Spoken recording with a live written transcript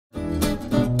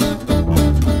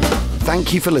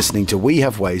Thank you for listening to We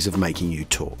Have Ways of Making You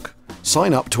Talk.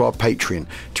 Sign up to our Patreon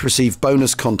to receive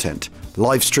bonus content,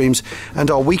 live streams,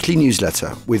 and our weekly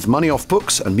newsletter with money off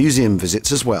books and museum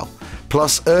visits as well,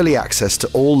 plus early access to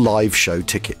all live show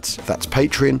tickets. That's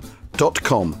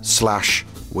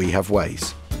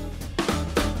patreon.com/wehaveways.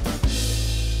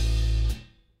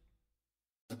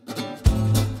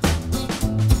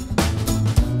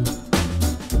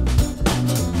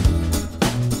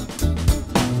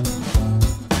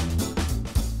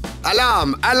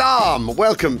 Alarm!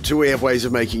 Welcome to We Have Ways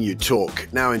of Making You Talk,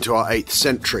 now into our 8th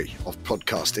century of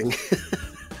podcasting.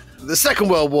 The Second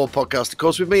World War podcast, of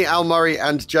course, with me, Al Murray,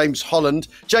 and James Holland.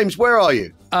 James, where are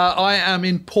you? I am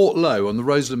in Port Low on the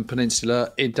Roseland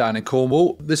Peninsula down in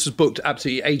Cornwall. This was booked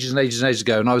absolutely ages and ages and ages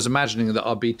ago, and I was imagining that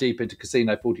I'd be deep into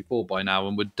Casino 44 by now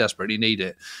and would desperately need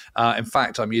it. In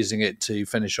fact, I'm using it to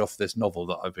finish off this novel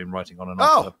that I've been writing on and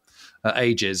off for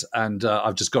ages, and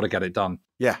I've just got to get it done.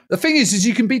 Yeah. The thing is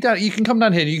you can come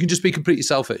down here and you can just be completely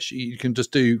selfish. You can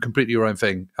just do completely your own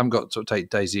thing. I haven't got to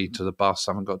take Daisy to the bus.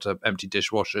 I haven't got to empty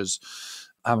dishwashers.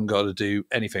 I haven't got to do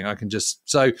anything.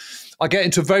 So I get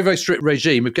into a very, very strict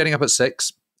regime of getting up at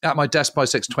 6, at my desk by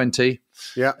 6:20.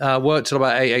 Yeah. Work till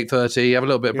about 8:30, have a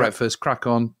little bit of breakfast, crack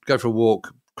on, go for a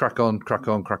walk, crack on.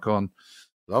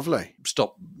 Lovely.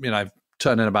 Stop,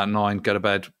 turn in about 9, go to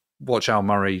bed, watch Al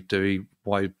Murray do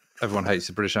Why Everyone Hates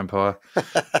the British Empire,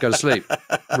 go to sleep,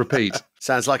 repeat.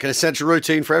 Sounds like an essential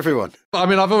routine for everyone. I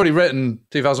mean, I've already written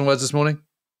 2,000 words this morning.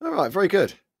 All right, very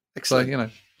good. Excellent.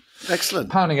 So, excellent.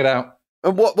 Pounding it out.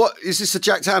 And what is this, a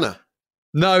Jack Tanner?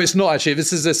 No, it's not actually.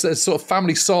 This is a sort of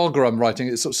family saga I'm writing.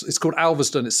 It's called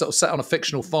Alveston. It's sort of set on a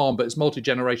fictional farm, but it's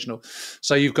multi-generational.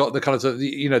 So you've got the kind of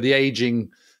the aging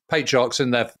patriarchs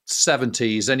in their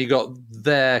 70s, and you've got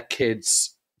their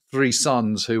kids, 3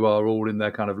 sons who are all in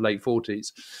their kind of late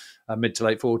 40s. Mid to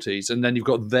late 40s, and then you've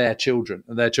got their children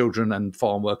and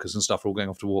farm workers and stuff are all going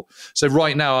off to war. So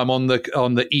right now I'm on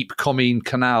the Ypres Commune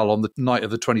Canal on the night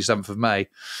of the 27th of May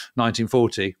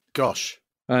 1940. Gosh.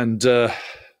 And they're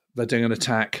doing an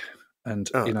attack,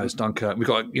 and it's Dunkirk. We've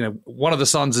got one of the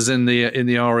sons is in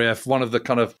the RAF, one of the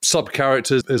kind of sub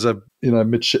characters is a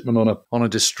midshipman on a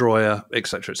destroyer,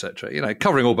 etc.,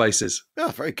 covering all bases. Oh,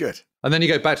 very good. And then you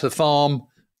go back to the farm.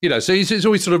 So it's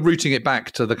always sort of rooting it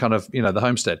back to the kind of, the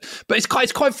homestead. But it's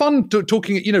quite fun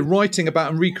talking, writing about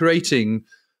and recreating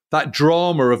that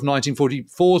drama of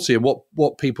 1940 and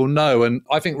what people know. And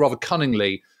I think rather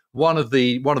cunningly, one of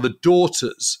the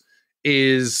daughters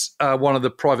is one of the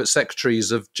private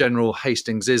secretaries of General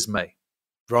Hastings Ismay.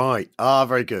 Right. Ah,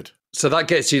 very good. So that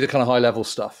gets you the kind of high level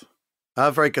stuff.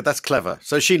 Ah, very good. That's clever.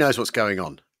 So she knows what's going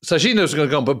on. So she knows what's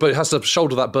going on, but has to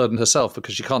shoulder that burden herself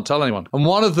because she can't tell anyone. And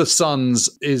one of the sons'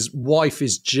 wife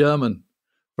is German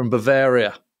from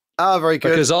Bavaria. Ah, very good.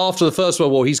 Because after the First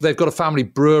World War, they've got a family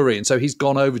brewery, and so he's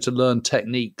gone over to learn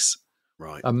techniques.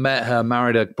 Right. And met her,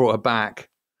 married her, brought her back.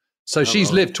 So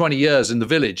she's lived 20 years in the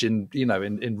village in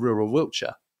rural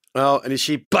Wiltshire. Well, and is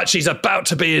she? But she's about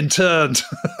to be interned.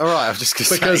 All right, I was just going to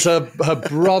say. Because her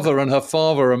brother and her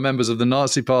father are members of the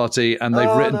Nazi Party, and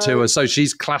they've written to her, so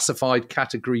she's classified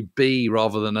category B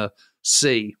rather than a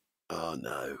C. Oh,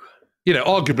 no.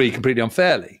 Arguably completely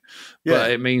unfairly. Yeah.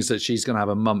 But it means that she's going to have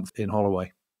a month in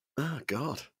Holloway. Oh,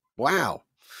 God. Wow.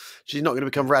 She's not going to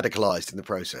become radicalised in the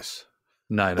process.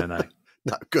 No. No,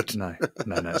 good. No,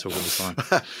 it's all going to be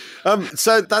fine.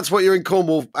 So that's what you're in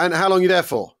Cornwall. And how long are you there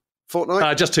for?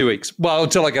 Fortnight? Just 2 weeks. Well,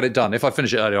 until I get it done. If I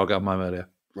finish it earlier, I'll go home earlier.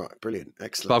 Right, brilliant.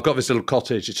 Excellent. But I've got this little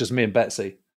cottage. It's just me and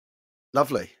Betsy.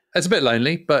 Lovely. It's a bit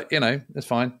lonely, but, it's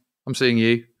fine. I'm seeing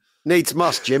you. Needs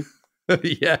must, Jim.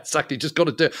 Yeah, exactly. Just got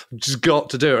to do it. Just got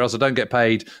to do it, or else I don't get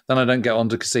paid. Then I don't get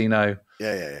onto casino.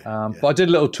 Yeah. But I did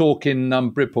a little talk in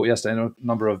Bridport yesterday, and a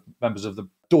number of members of the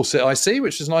Dorset IC,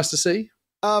 which was nice to see.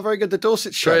 Ah, very good. The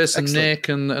Dorset show. Chris and Nick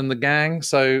and the gang.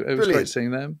 So it was great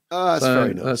seeing them. Ah, that's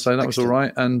very nice. So that was all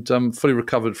right. And fully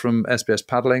recovered from SBS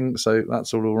paddling. So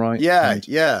that's all right. Yeah,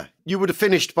 yeah. You would have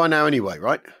finished by now anyway,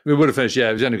 right? We would have finished, yeah.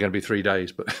 It was only going to be 3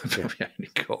 days, but we only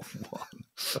got one.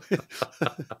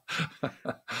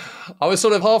 I was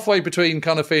sort of halfway between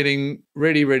kind of feeling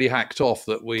really, really hacked off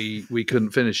that we couldn't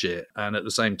finish it, and at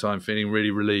the same time feeling really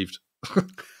relieved.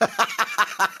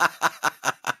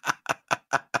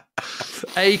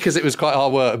 A, because it was quite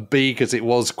hard work. B, because it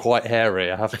was quite hairy,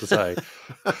 I have to say.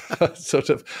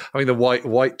 The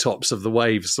white tops of the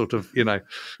waves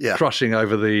crushing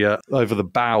over the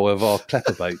bow of our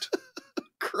klepper boat.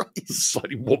 Christ.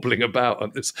 Slightly wobbling about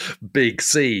on this big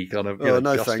sea, kind of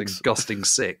no, thanks. gusting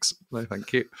 6. No,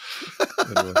 thank you.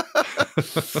 Anyway.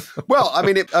 Well,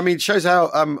 it shows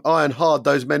how iron hard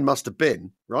those men must have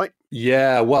been, right?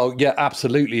 Yeah, well, yeah,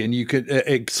 absolutely. And you could,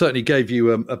 it certainly gave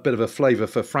you a bit of a flavour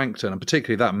for Frankton, and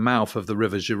particularly that mouth of the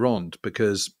River Gironde,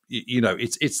 because,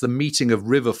 it's the meeting of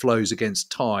river flows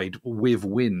against tide with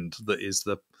wind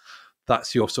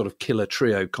that's your sort of killer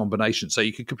trio combination. So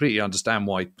you could completely understand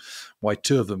why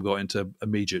two of them got into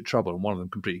immediate trouble and one of them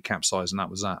completely capsized, and that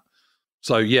was that.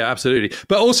 So yeah, absolutely.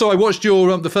 But also, I watched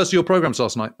the first of your programs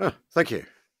last night. Oh, thank you.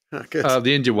 Oh, good.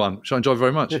 The Indian one, which I enjoyed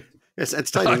very much. Yeah. It's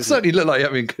entertaining. I certainly look like you're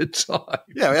having a good time.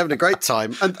 Yeah, we're having a great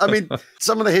time. And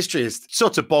some of the history is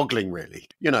sort of boggling, really.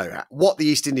 What the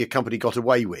East India Company got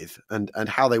away with and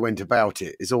how they went about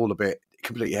it is all a bit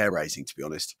completely hair-raising, to be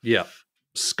honest. Yeah,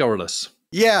 scurrilous.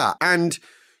 Yeah, and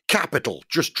capital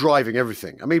just driving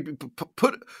everything.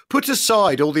 Put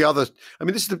aside all the other.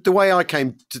 This is the way I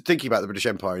came to thinking about the British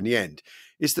Empire in the end.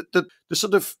 Is that the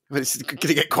sort of, this is going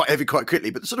to get quite heavy quite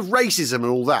quickly, but the sort of racism and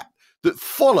all that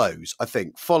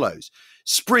follows,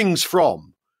 springs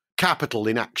from capital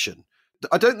in action.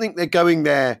 I don't think they're going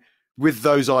there with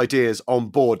those ideas on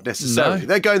board necessarily. No.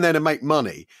 They're going there to make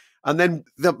money, and then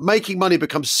the making money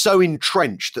becomes so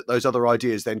entrenched that those other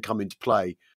ideas then come into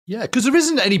play. Yeah, because there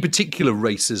isn't any particular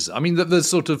racism. There's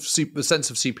sort of a sense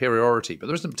of superiority, but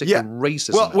there isn't particular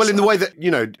racism. Well, in the way that,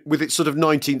 with its sort of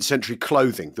 19th century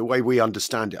clothing, the way we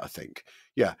understand it, I think.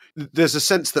 Yeah, there's a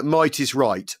sense that might is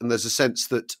right, and there's a sense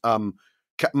that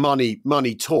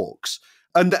money talks,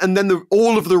 and then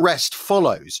all of the rest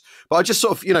follows. But I just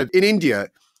sort of, in India,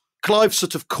 Clive's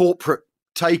sort of corporate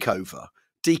takeover,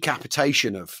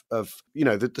 decapitation of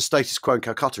the status quo in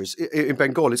Calcutta in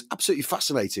Bengal is absolutely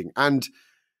fascinating, and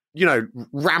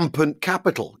rampant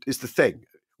capital is the thing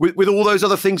with all those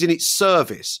other things in its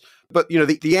service. But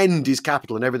the end is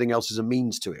capital, and everything else is a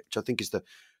means to it, which I think is the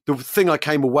thing I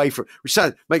came away from, which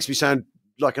makes me sound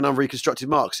like an unreconstructed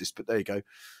Marxist, but there you go.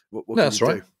 What that's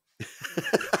right.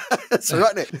 That's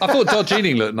right, isn't it? I thought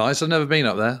Darjeeling looked nice. I've never been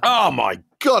up there. Oh my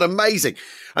God, amazing!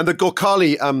 And the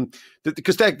Gorkhali,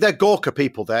 because they're Gorkha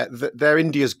people, they're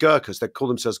India's Gurkhas. They call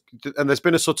themselves, and there's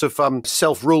been a sort of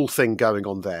self-rule thing going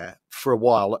on there for a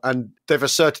while, and they've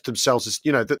asserted themselves as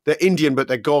that they're Indian but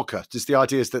they're Gorkha. Just the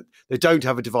idea is that they don't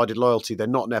have a divided loyalty. They're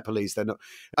not Nepalese. They're not,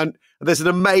 and there's an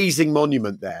amazing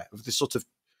monument there of this sort of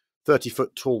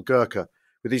 30-foot tall Gurkha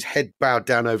with his head bowed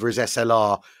down over his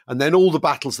SLR, and then all the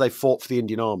battles they fought for the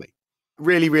Indian Army.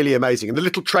 Really, really amazing. And the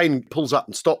little train pulls up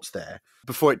and stops there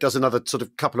before it does another sort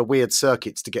of couple of weird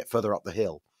circuits to get further up the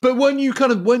hill. But when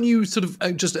you sort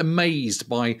of just amazed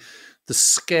by the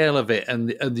scale of it and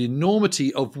the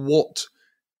enormity of what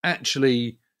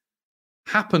actually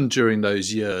happened during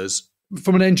those years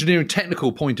from an engineering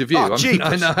technical point of view.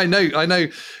 I know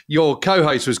your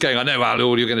co-host was going, I know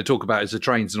all you're going to talk about is the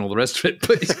trains and all the rest of it,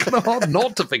 but it's kind of hard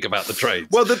not to think about the trains.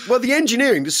 Well, the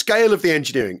engineering, the scale of the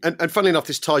engineering, and funnily enough,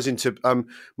 this ties into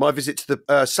my visit to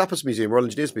the Sappers Museum, Royal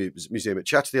Engineers Museum at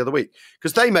Chatter the other week,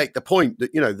 because they make the point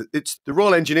that, that it's the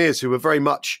Royal Engineers who are very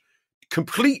much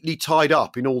completely tied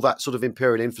up in all that sort of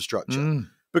imperial infrastructure. Mm.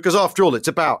 Because after all, it's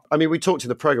about, we talked in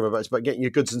the programme about it's about getting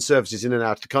your goods and services in and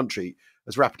out of the country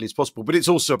as rapidly as possible, but it's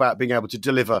also about being able to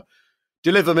deliver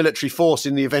military force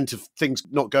in the event of things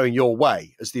not going your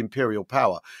way as the imperial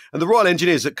power. And the Royal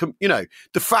Engineers, the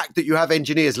fact that you have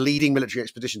engineers leading military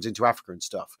expeditions into Africa and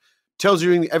stuff tells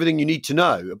you everything you need to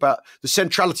know about the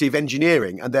centrality of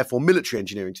engineering and therefore military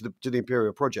engineering to the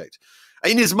imperial project.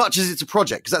 In as much as it's a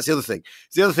project, because that's the other thing.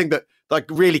 It's the other thing that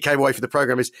really came away from the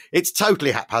programme is it's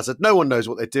totally haphazard. No one knows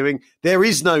what they're doing. There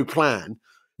is no plan.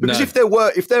 Because if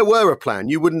there were a plan,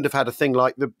 you wouldn't have had a thing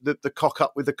like the cock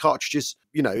up with the cartridges,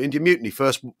 Indian Mutiny,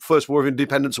 first War of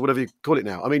Independence or whatever you call it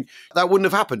now. That wouldn't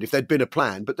have happened if there'd been a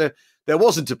plan, but there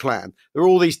wasn't a plan. There were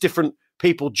all these different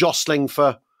people jostling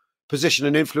for position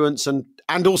and influence, and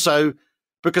also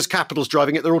because capital's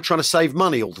driving it, they're all trying to save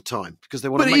money all the time because they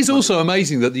want to make money. But it is also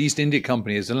amazing that the East India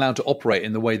Company is allowed to operate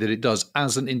in the way that it does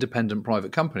as an independent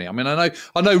private company. I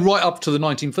know right up to the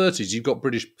 1930s, you've got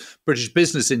British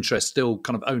business interests still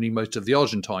kind of owning most of the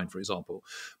Argentine, for example.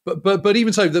 But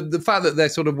even so, the fact that they're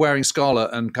sort of wearing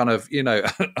scarlet and kind of,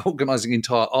 organising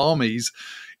entire armies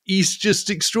is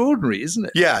just extraordinary, isn't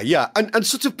it? Yeah. And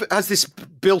sort of has this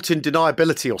built-in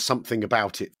deniability or something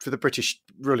about it for the British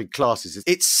ruling classes.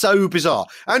 It's so bizarre.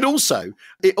 And also,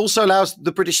 it also allows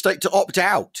the British state to opt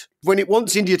out. When it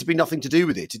wants India to be nothing to do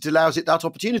with it, it allows it that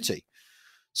opportunity.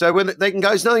 So when they can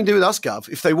go, it's nothing to do with us, Gov,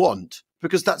 if they want,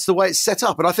 because that's the way it's set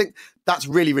up. And I think that's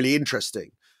really, really interesting.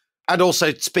 And also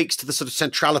it speaks to the sort of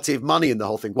centrality of money in the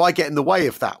whole thing. Why get in the way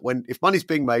of that? When if money's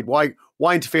being made, why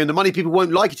interfere? And the money people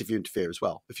won't like it if you interfere as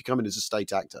well, if you come in as a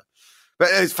state actor. But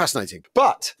it's fascinating.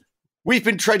 But we've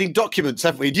been trading documents,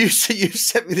 haven't we? And you've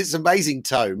sent me this amazing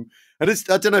tome. And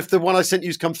I don't know if the one I sent you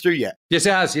has come through yet. Yes,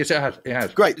 it has. Yes, it has. It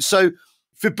has. Great. So,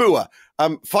 Fibua,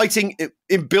 fighting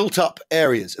in built-up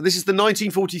areas. And this is the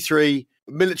 1943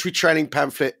 military training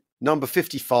pamphlet, number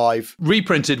 55.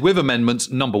 Reprinted with amendments,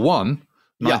 number 1,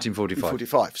 1945.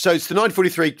 45. So it's the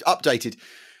 1943 updated.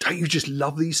 Don't you just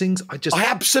love these things? I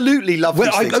absolutely love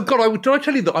these things. Did I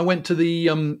tell you that I went to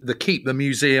the Keep, the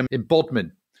museum in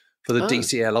Bodmin for the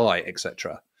DCLI,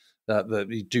 etc.,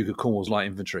 the Duke of Cornwall's Light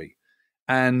Infantry.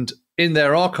 And in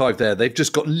their archive there, they've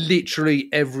just got literally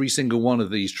every single one of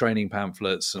these training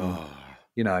pamphlets and,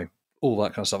 you know, all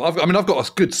that kind of stuff. I've got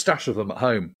a good stash of them at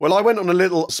home. Well, I went on a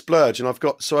little splurge, and I've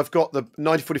got the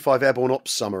 1945 Airborne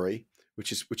Ops Summary,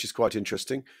 which is quite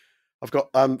interesting. I've got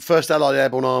First Allied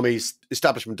Airborne Army's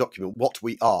establishment document, What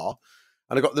We Are,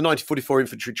 and I've got the 1944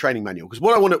 Infantry Training Manual. Because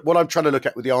what I'm trying to look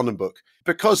at with the Arnhem book,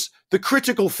 because the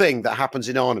critical thing that happens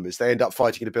in Arnhem is they end up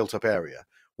fighting in a built-up area.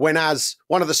 When, as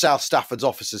one of the South Stafford's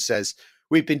officers says,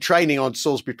 we've been training on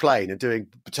Salisbury Plain and doing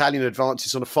battalion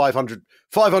advances on a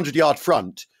 500-yard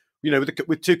front, you know,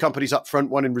 with 2 companies up front,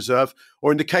 1 in reserve,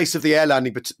 or in the case of the air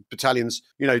landing battalions,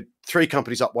 you know, 3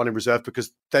 companies up, 1 in reserve,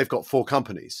 because they've got 4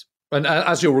 companies. And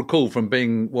as you'll recall from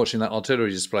watching that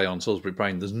artillery display on Salisbury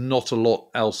Plain, there's not a lot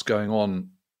else going on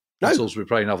in Salisbury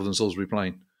Plain other than Salisbury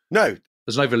Plain. No.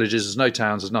 There's no villages, there's no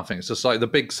towns, there's nothing. It's just like the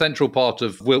big central part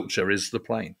of Wiltshire is the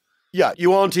plain. Yeah,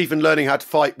 you aren't even learning how to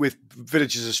fight with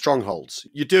villages as strongholds.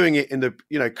 You're doing it in the,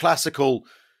 you know, classical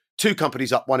 2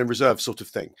 companies up, 1 in reserve sort of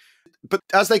thing. But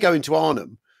as they go into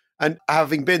Arnhem, and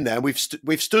having been there, we've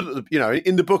stood at the, you know,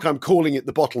 in the book I'm calling it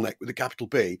the bottleneck with a capital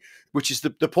B, which is the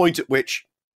point at which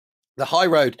the high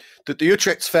road that the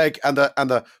Utrechtsweg and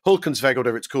the Hulkensweg,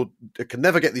 whatever it's called, I can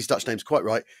never get these Dutch names quite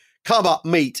right, come up,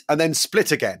 meet, and then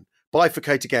split again,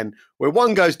 bifurcate again, where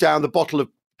one goes down the bottle of...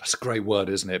 That's a great word,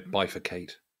 isn't it?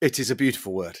 Bifurcate. It is a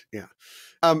beautiful word, yeah.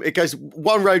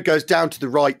 One road goes down to the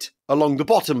right along the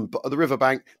bottom of the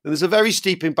riverbank, and there's a very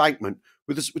steep embankment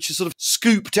which is sort of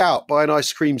scooped out by an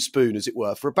ice cream spoon, as it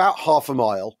were, for about half a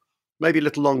mile, maybe a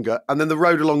little longer, and then the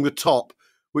road along the top,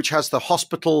 which has the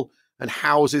hospital and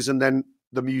houses, and then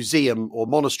the museum or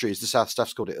monastery, as the South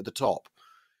Staff's called it, at the top.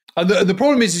 And the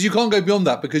problem is you can't go beyond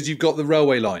that because you've got the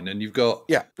railway line and you've got...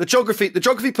 Yeah, the geography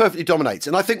perfectly dominates.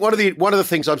 And I think one of the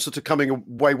things I'm sort of coming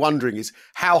away wondering is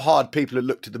how hard people had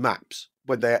looked at the maps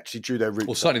when they actually drew their routes.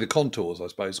 Well, certainly the contours, I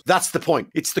suppose. That's the point.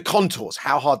 It's the contours,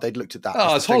 how hard they'd looked at that.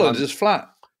 Oh, it's Holland, it's flat.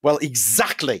 Well,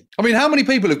 exactly. I mean, how many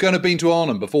people have been to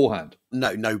Arnhem beforehand?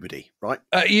 No, nobody, right?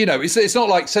 You know, it's not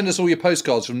like send us all your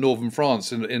postcards from northern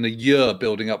France in a year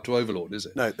building up to Overlord, is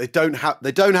it? No, they don't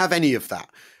have any of that.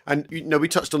 And you know, we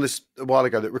touched on this a while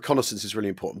ago that reconnaissance is really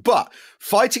important. But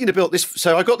fighting in a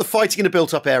so I got the fighting in a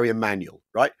built-up area manual,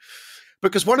 right?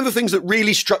 Because one of the things that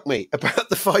really struck me about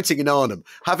the fighting in Arnhem,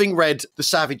 having read The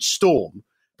Savage Storm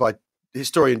by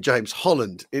historian James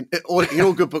Holland in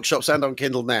all good bookshops and on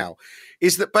Kindle now,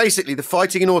 is that basically the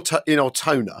fighting in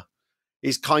Ortona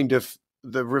is kind of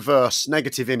the reverse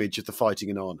negative image of the fighting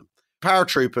in Arnhem.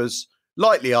 Paratroopers,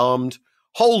 lightly armed,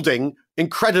 holding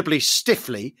incredibly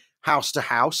stiffly house to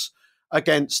house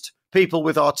against people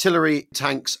with artillery,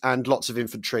 tanks, and lots of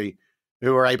infantry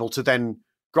who are able to then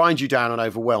grind you down and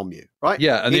overwhelm you, right?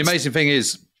 Yeah, and the amazing thing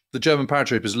is the German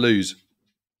paratroopers lose.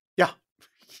 Yeah.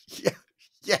 Yeah.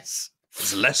 Yes.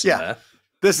 There's a lesson there.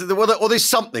 There's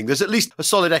something. There's at least a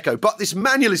solid echo. But this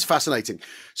manual is fascinating.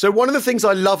 So one of the things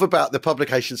I love about the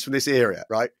publications from this era,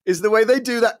 right, is the way they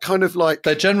do that kind of like...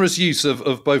 Their generous use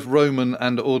of both Roman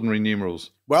and ordinary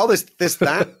numerals. Well, there's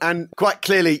that. And quite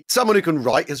clearly, someone who can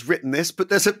write has written this. But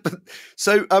there's in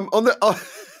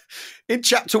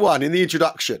chapter 1, in the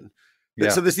introduction,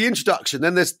 so there's the introduction,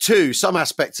 then there's 2, some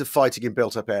aspects of fighting in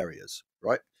built-up areas,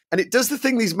 right? And it does the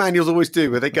thing these manuals always do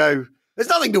where they go, there's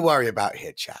nothing to worry about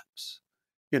here, chaps.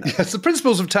 You know. Yes, the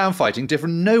principles of town fighting differ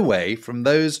in no way from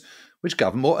those which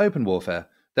govern more open warfare.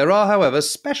 There are, however,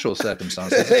 special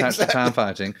circumstances attached to town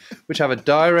fighting which have a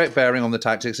direct bearing on the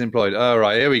tactics employed. All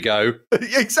right, here we go.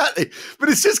 Exactly. But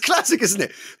it's just classic, isn't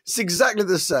it? It's exactly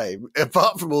the same,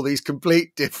 apart from all these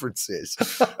complete differences.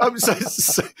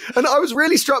 And I was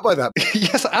really struck by that.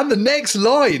 Yes, and the next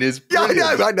line is brilliant.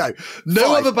 Yeah, I know.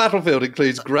 No other battlefield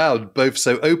includes ground both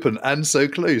so open and so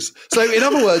close. So, in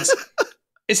other words...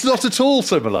 It's not at all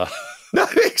similar. No,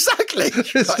 exactly.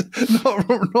 It's not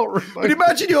remote. But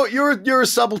imagine you're a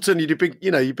subaltern.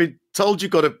 You've been told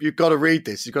you've got to read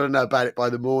this. You've got to know about it by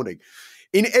the morning.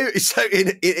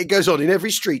 It goes on in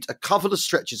every street. A coverless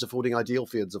stretches affording ideal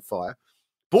fields of fire.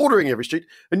 bordering every street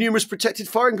are numerous protected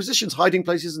firing positions, hiding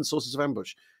places, and sources of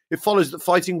ambush. It follows that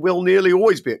fighting will nearly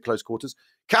always be at close quarters,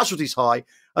 casualties high,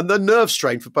 and the nerve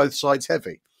strain for both sides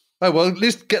heavy. Oh, well, at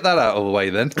least get that out of the way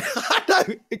then. No,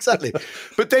 exactly.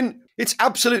 But then it's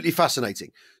absolutely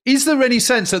fascinating. Is there any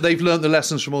sense that they've learnt the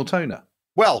lessons from Altona?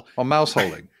 Well, on mouse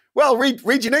holding? Well,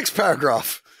 read your next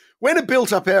paragraph. When a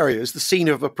built-up area is the scene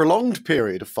of a prolonged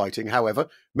period of fighting, however,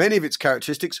 many of its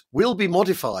characteristics will be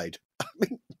modified. I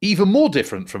mean, even more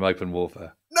different from open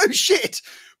warfare. No shit.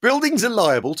 Buildings are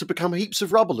liable to become heaps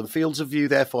of rubble and fields of view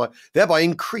thereby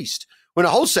increased. When a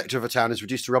whole sector of a town is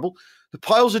reduced to rubble, the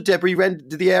piles of debris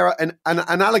render the area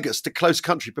analogous to close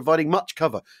country, providing much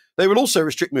cover. They will also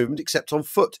restrict movement except on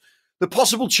foot. The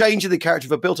possible change in the character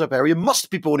of a built-up area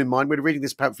must be borne in mind when reading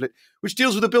this pamphlet, which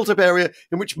deals with a built-up area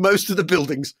in which most of the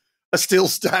buildings are still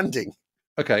standing.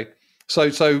 Okay,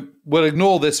 so we'll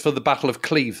ignore this for the Battle of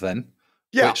Cleve then.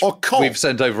 Yeah, or Col. We've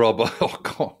sent over our... Oh,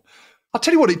 God. I'll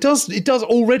tell you what, it does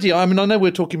already. I mean, I know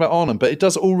we're talking about Arnhem, but it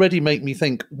does already make me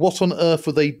think, what on earth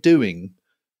were they doing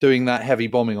that heavy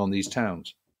bombing on these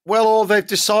towns? Well, or they've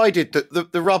decided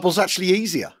that the rubble's actually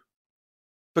easier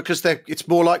because it's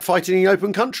more like fighting in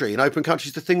open country, and open country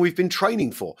is the thing we've been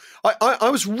training for. I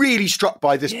was really struck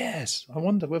by this. Yes, I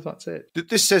wonder whether that's it.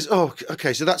 This says, oh,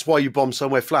 okay, so that's why you bomb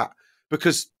somewhere flat,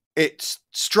 because it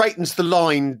straightens the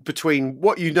line between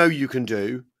what you know you can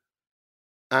do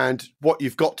and what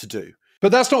you've got to do.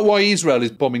 But that's not why Israel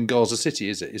is bombing Gaza City,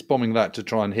 is it? It's bombing that to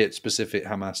try and hit specific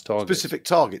Hamas targets. Specific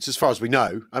targets, as far as we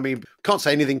know. I mean, can't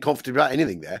say anything confident about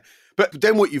anything there. But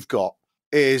then what you've got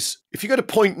is, if you go to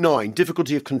point 9,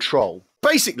 difficulty of control.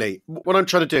 Basically, what I'm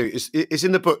trying to do is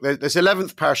in the book, there's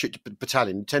 11th Parachute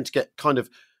Battalion, who tend to get kind of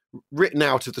written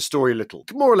out of the story a little,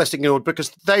 more or less ignored, because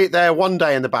they're one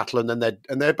day in the battle and then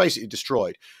they're basically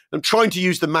destroyed. I'm trying to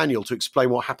use the manual to explain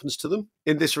what happens to them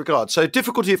in this regard. So,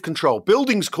 difficulty of control.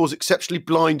 Buildings cause exceptionally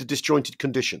blind and disjointed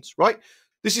conditions, right?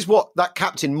 This is what that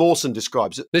Captain Mawson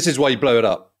describes it. This is why you blow it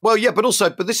up. Well, yeah,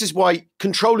 but this is why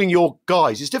controlling your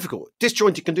guys is difficult.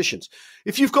 Disjointed conditions.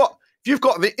 If you've got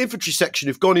the infantry section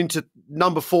who've gone into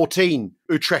number 14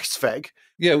 Utrechtsweg.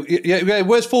 Yeah.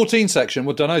 Where's 14 section?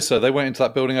 Well, don't know, sir. They went into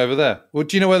that building over there. Well,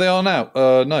 do you know where they are now?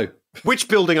 No. Which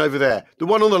building over there? The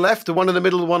one on the left, the one in the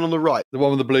middle, the one on the right? The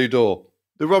one with the blue door.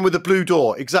 The one with the blue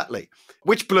door, exactly.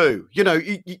 Which blue? You know,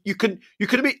 you can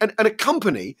be, and a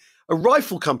company, a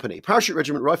rifle company, Parachute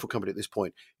Regiment Rifle Company at this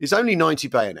point, is only 90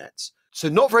 bayonets. So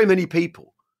not very many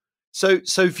people. So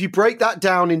if you break that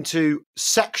down into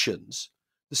sections,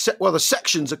 the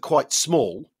sections are quite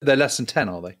small. They're less than 10,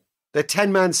 are they? They're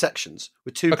 10-man sections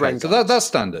with 2 brain guns. So that's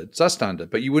standard. That's standard.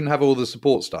 But you wouldn't have all the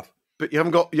support stuff. But you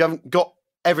haven't got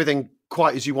everything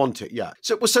quite as you want it. Yeah.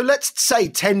 So let's say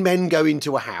 10 men go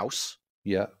into a house.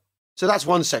 Yeah. So that's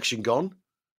one section gone,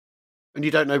 and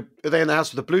you don't know, are they in the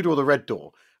house with the blue door or the red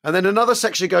door? And then another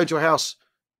section go into a house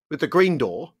with the green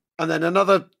door, and then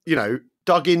another,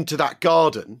 dug into that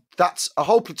garden. That's a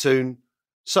whole platoon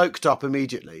soaked up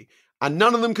immediately. And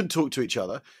none of them can talk to each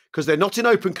other because they're not in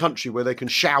open country where they can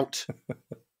shout.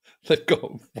 They've got a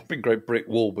whopping great brick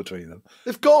wall between them.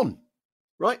 They've gone,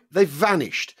 right? They've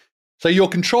vanished. So your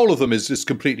control of them is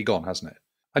completely gone, hasn't it?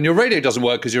 And your radio doesn't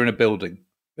work because you're in a building.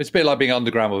 It's a bit like being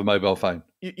underground with a mobile phone.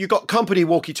 You've got company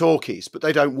walkie-talkies, but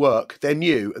they don't work. They're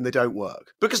new and they don't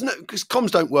work. Because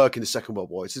comms don't work in the Second World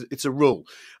War. It's a rule.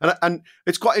 And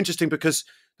it's quite interesting because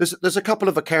there's a couple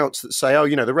of accounts that say,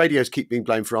 the radios keep being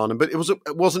blamed for Arnhem, but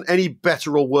it wasn't any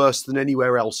better or worse than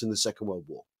anywhere else in the Second World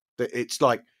War. It's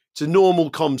like, it's a normal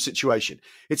comm situation.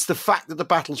 It's the fact that the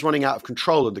battle's running out of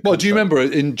control. Well, do you remember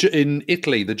in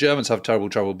Italy, the Germans have terrible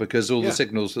trouble because all the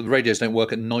signals, the radios don't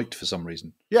work at night for some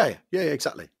reason. Yeah,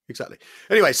 exactly.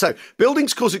 Anyway, so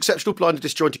buildings cause exceptional blind and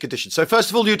disjointed conditions. So first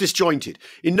of all, you're disjointed.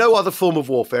 In no other form of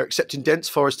warfare, except in dense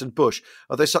forest and bush,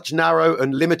 are there such narrow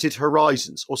and limited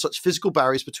horizons or such physical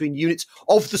barriers between units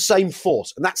of the same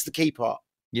force. And that's the key part.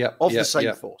 The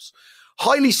same force.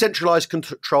 Highly centralized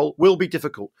control will be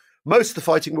difficult. Most of the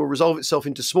fighting will resolve itself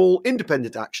into small,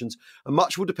 independent actions, and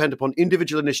much will depend upon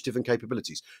individual initiative and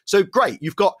capabilities. So great,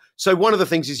 so one of the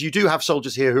things is you do have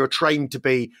soldiers here who are trained to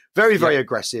be very, very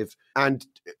aggressive and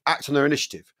act on their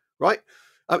initiative, right?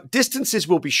 Distances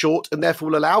will be short and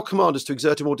therefore will allow commanders to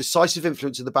exert a more decisive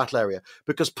influence in the battle area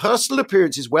because personal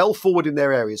appearances well forward in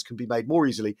their areas can be made more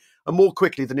easily and more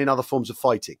quickly than in other forms of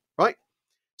fighting, right?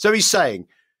 So this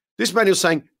manual's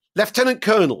saying, Lieutenant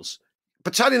Colonels,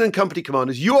 battalion and company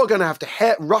commanders, you are going to have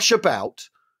to rush about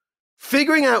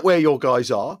figuring out where your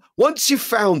guys are. Once you've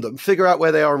found them, figure out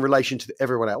where they are in relation to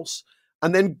everyone else,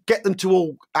 and then get them to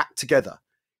all act together.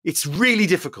 It's really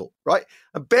difficult, right?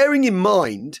 And bearing in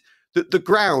mind that the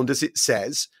ground, as it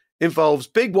says, involves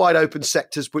big, wide open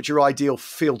sectors, which are ideal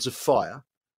fields of fire.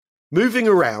 Moving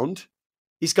around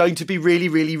is going to be really,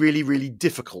 really, really, really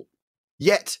difficult.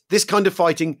 Yet, this kind of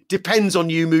fighting depends on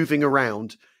you moving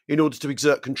around in order to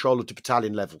exert control at a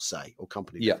battalion level, say, or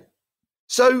company level.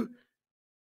 So,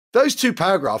 those two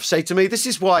paragraphs say to me, this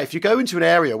is why if you go into an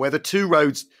area where the two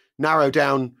roads narrow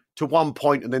down to one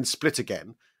point and then split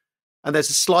again, and there's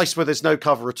a slice where there's no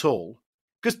cover at all,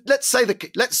 because let's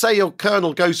say your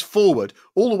colonel goes forward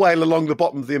all the way along the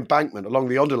bottom of the embankment, along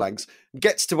the underlangs, and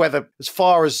gets to as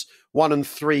far as 1 and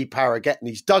 3 para get, and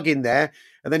he's dug in there,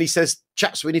 and then he says,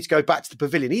 chaps, we need to go back to the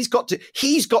pavilion. He's got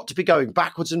to be going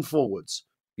backwards and forwards.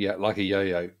 Yeah, like a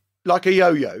yo-yo. Like a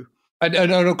yo-yo. And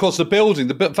of course, the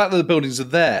fact that the buildings are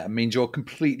there means you're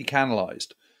completely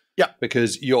canalised. Yeah.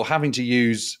 Because you're having to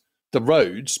use the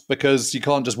roads because you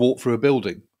can't just walk through a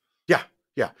building. Yeah.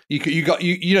 Yeah.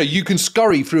 You can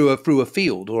scurry through a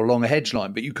field or along a hedge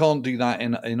line, but you can't do that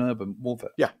in urban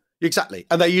warfare. Yeah, exactly.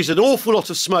 And they use an awful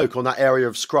lot of smoke on that area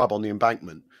of scrub on the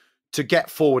embankment to get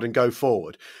forward and go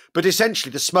forward. But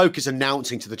essentially, the smoke is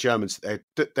announcing to the Germans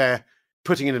that they're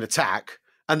putting in an attack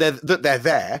and that they're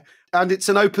there, and it's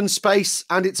an open space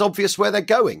and it's obvious where they're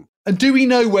going. And do we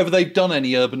know whether they've done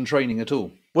any urban training at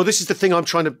all? Well, this is the thing I'm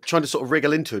trying to sort of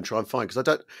wriggle into and try and find, because I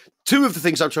don't. Two of the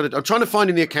things I'm trying to find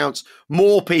in the accounts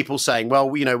more people saying, well,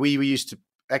 we were used to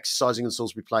exercising on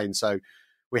Salisbury Plain, so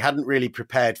we hadn't really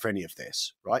prepared for any of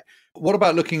this, right? What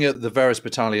about looking at the various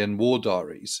battalion war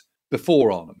diaries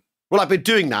before Arnhem? Well, I've been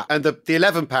doing that, and the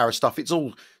 11 para stuff, it's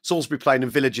all Salisbury Plain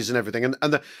and villages and everything,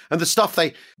 and the stuff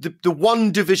the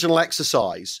one divisional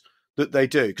exercise that they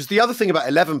do, because the other thing about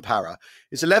 11 para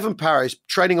is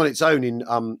training on its own in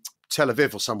Tel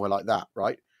Aviv or somewhere like that,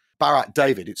 right? Barat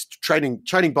David, it's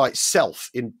training by itself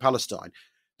in Palestine.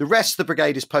 The rest of the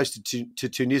brigade is posted to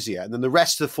Tunisia, and then the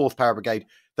rest of the 4th Para Brigade,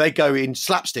 they go in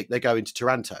slapstick, they go into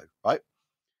Taranto, right?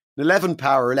 11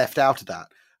 Para are left out of that,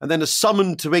 and then are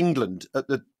summoned to England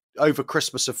over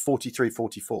Christmas of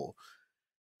 43-44,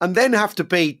 and then have to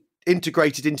be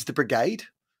integrated into the brigade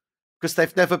because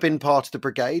they've never been part of the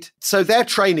brigade. So their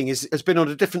training has been on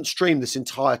a different stream this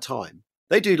entire time.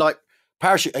 They do like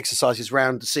parachute exercises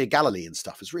around the Sea of Galilee and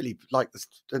stuff. It's really like,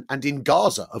 and in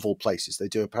Gaza of all places, they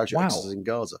do a parachute exercise in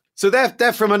Gaza. So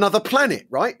they're from another planet,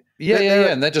 right? Yeah.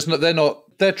 And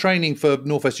their training for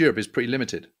Northwest Europe is pretty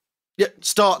limited. Yeah,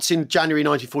 starts in January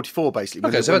 1944, basically.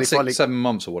 Okay, so that's 7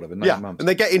 months or whatever. 9 months. And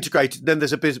they get integrated. Then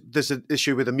there's an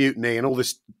issue with a mutiny and all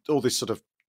this sort of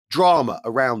drama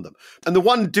around them. And the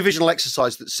one divisional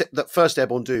exercise that 1st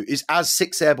Airborne do is as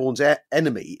 6th Airborne's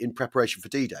enemy in preparation for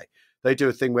D-Day. They do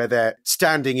a thing where they're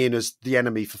standing in as the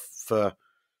enemy for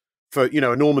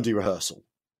a Normandy rehearsal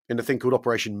in a thing called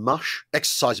Operation Mush,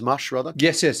 Exercise Mush, rather.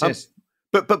 Yes.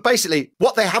 But basically,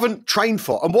 what they haven't trained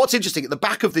for, and what's interesting, at the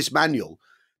back of this manual,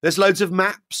 there's loads of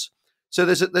maps. So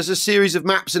there's a series of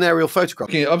maps and aerial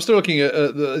photographs. I'm still looking at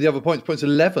the other points. Points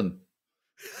 11.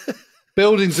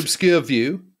 Buildings obscure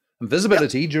view and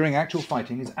visibility during actual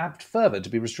fighting is apt further to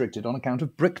be restricted on account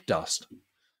of brick dust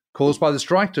caused by the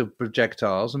strike of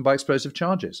projectiles and by explosive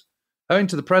charges. Owing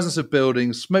to the presence of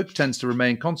buildings, smoke tends to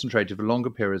remain concentrated for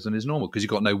longer periods than is normal because you've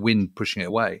got no wind pushing it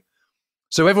away.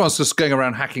 So everyone's just going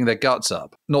around hacking their guts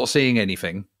up, not seeing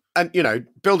anything. And,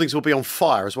 buildings will be on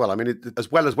fire as well. I mean,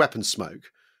 as well as weapons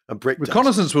smoke and brick dust.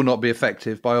 Reconnaissance will not be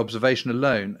effective by observation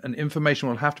alone, and information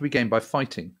will have to be gained by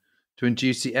fighting to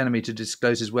induce the enemy to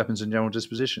disclose his weapons and general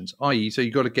dispositions. I.e., so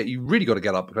you really got to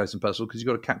get up close and personal because you've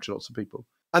got to capture lots of people.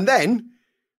 And then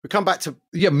we come back to...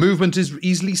 Yeah, movement is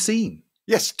easily seen.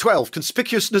 Yes, 12,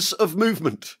 conspicuousness of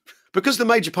movement. Because the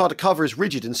major part of cover is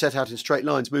rigid and set out in straight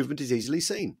lines, movement is easily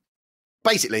seen.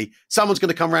 Basically, someone's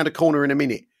going to come around a corner in a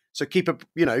minute. So keep a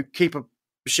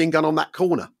machine gun on that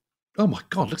corner. Oh my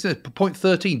God, look at it. Point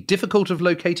 13, difficulty of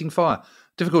locating fire.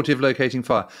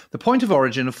 The point of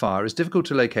origin of fire is difficult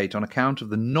to locate on account of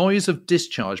the noise of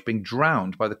discharge being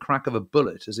drowned by the crack of a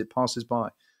bullet as it passes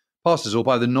or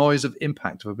by the noise of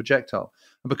impact of a projectile,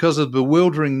 and because of the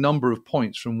bewildering number of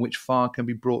points from which fire can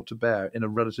be brought to bear in a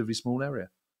relatively small area.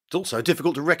 It's also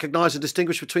difficult to recognise and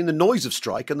distinguish between the noise of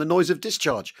strike and the noise of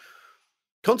discharge.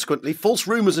 Consequently, false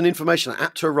rumours and information are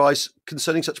apt to arise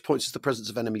concerning such points as the presence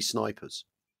of enemy snipers.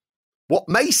 What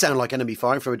may sound like enemy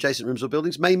firing from adjacent rooms or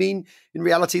buildings may mean, in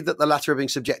reality, that the latter are being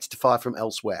subjected to fire from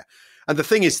elsewhere. And the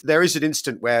thing is, there is an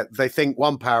instant where they think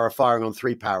 1 para are firing on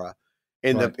 3 para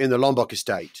in the Lombok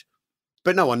estate,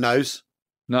 but no one knows.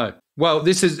 No. Well,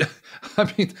 this is,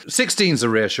 16's a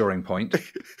reassuring point.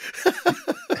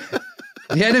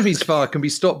 The enemy's fire can be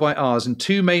stopped by ours in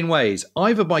 2 main ways,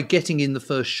 either by getting in the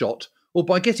first shot or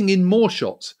by getting in more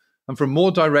shots and from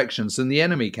more directions than the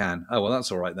enemy can. Oh, well, that's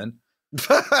all right then.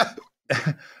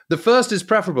 The first is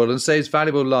preferable and saves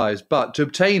valuable lives, but to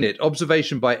obtain it,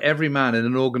 observation by every man in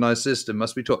an organised system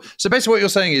must be taught. So basically what you're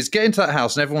saying is get into that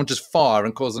house and everyone just fire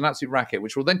and cause an absolute racket,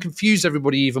 which will then confuse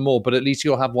everybody even more, but at least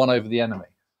you'll have one over the enemy.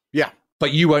 Yeah.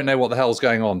 But you won't know what the hell's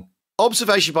going on.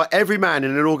 Observation by every man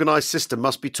in an organised system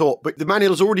must be taught, but the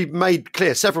manual has already made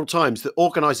clear several times that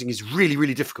organising is really,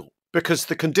 really difficult because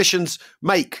the conditions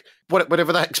make,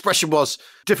 whatever that expression was,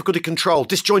 difficulty control,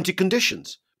 disjointed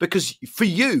conditions. Because for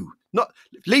you, not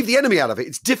leave the enemy out of it,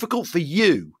 it's difficult for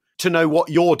you to know what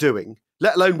you're doing,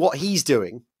 let alone what he's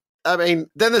doing. I mean,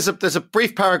 then there's a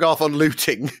brief paragraph on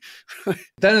looting. Then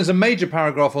there's a major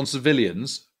paragraph on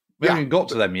civilians. We haven't even got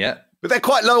to them yet. But they're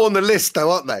quite low on the list, though,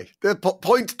 aren't they?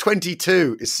 Point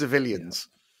 22 is civilians.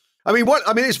 Yeah. I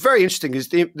mean, it's very interesting. Is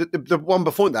the one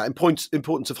before that,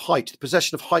 importance of height. The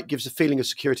possession of height gives a feeling of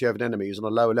security over an enemy who's on a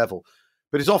lower level,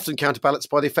 but is often counterbalanced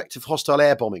by the effect of hostile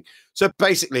air bombing. So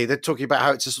basically, they're talking about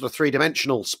how it's a sort of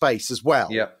three-dimensional space as well.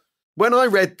 Yeah. When I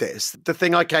read this, the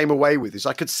thing I came away with is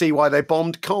I could see why they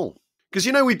bombed Caen. Because,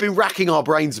 we've been racking our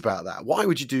brains about that. Why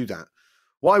would you do that?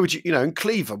 Why would you, in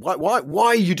Cleaver, why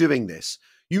are you doing this?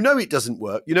 It doesn't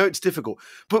work. It's difficult.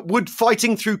 But would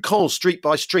fighting through Caen street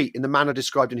by street in the manner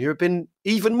described in here have been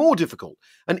even more difficult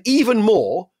and even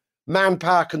more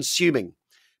manpower consuming?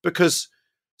 Because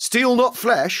steel, not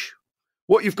flesh,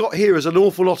 what you've got here is an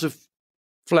awful lot of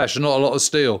flesh and not a lot of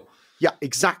steel. Yeah,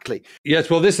 exactly. Yes,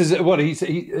 well, this is what he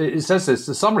says this.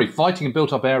 The summary, fighting in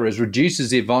built-up areas reduces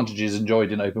the advantages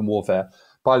enjoyed in open warfare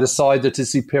by the side that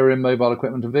is superior in mobile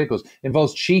equipment and vehicles.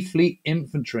 Involves chiefly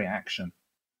infantry action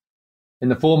in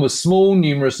the form of small,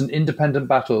 numerous and independent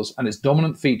battles, and its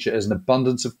dominant feature is an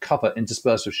abundance of cover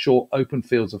interspersed with short, open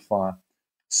fields of fire.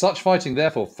 Such fighting,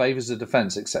 therefore, favours the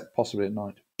defence, except possibly at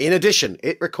night. In addition,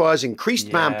 it requires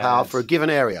increased manpower for a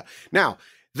given area. Now,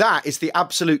 that is the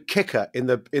absolute kicker in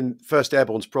 1st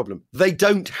Airborne's problem. They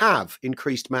don't have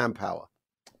increased manpower.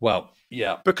 Well,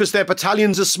 yeah. Because their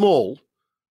battalions are small,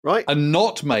 right? And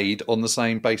not made on the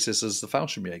same basis as the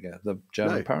Fallschirmjäger, the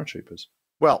German paratroopers.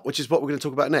 Well, which is what we're going to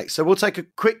talk about next. So we'll take a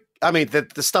quick... the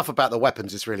stuff about the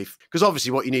weapons is really... Because obviously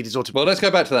what you need is... Well, let's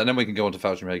go back to that and then we can go on to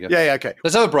Fallschirmjäger. Yeah, okay.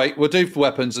 Let's have a break. We'll do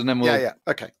weapons and then we'll... Yeah,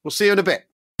 okay. We'll see you in a bit.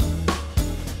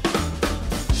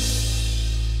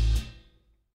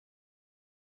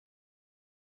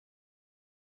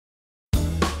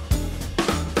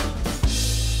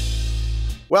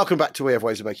 Welcome back to We Have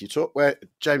Ways to Make You Talk, where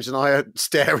James and I are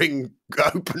staring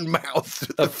open-mouthed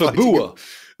at the Fibua.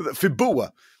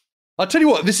 Fibua. I'll tell you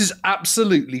what, this is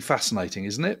absolutely fascinating,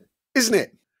 isn't it? Isn't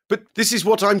it? But this is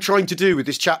what I'm trying to do with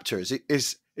this chapter.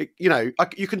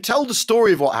 You can tell the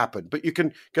story of what happened, but you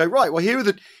can go, right, well,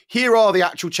 here are the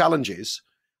actual challenges,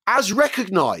 as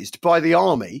recognised by the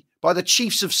army, by the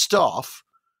chiefs of staff.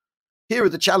 Here are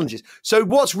the challenges. So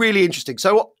what's really interesting?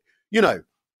 So, the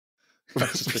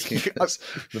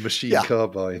machine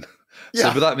carbine.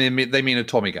 Yeah. So, but they mean a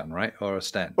Tommy gun, right? Or a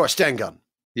Sten? Or a Sten gun.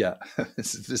 Yeah,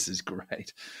 this is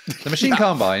great. The machine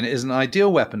carbine is an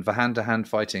ideal weapon for hand-to-hand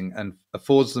fighting and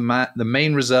affords the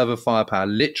main reserve of firepower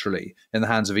literally in the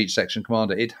hands of each section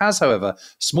commander. It has, however,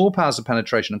 small powers of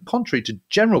penetration and, contrary to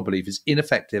general belief, is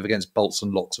ineffective against bolts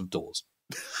and locks of doors.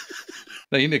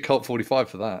 Now, you need a Colt 45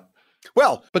 for that.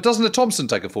 Well, but doesn't a Thompson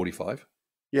take a 45?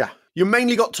 Yeah. You've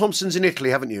mainly got Thompsons in Italy,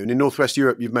 haven't you? And in Northwest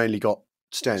Europe, you've mainly got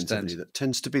Stens. That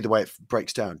tends to be the way it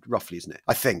breaks down, roughly, isn't it?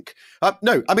 I think.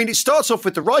 No, I mean, it starts off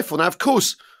with the rifle. Now, of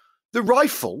course, the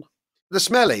rifle, the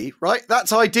Smelly, right?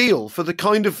 That's ideal for the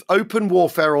kind of open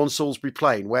warfare on Salisbury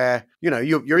Plain where,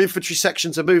 your infantry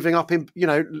sections are moving up in,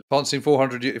 Advancing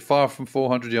far from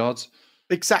 400 yards.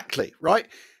 Exactly, right?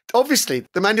 Obviously,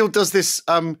 the manual does this,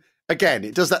 again,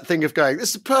 it does that thing of going,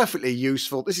 this is perfectly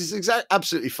useful. This is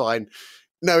absolutely fine.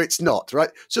 No, it's not, right?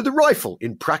 So the rifle,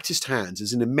 in practiced hands,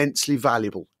 is an immensely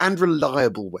valuable and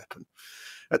reliable weapon.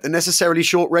 At the necessarily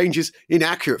short ranges,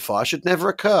 inaccurate fire should never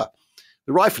occur.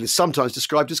 The rifle is sometimes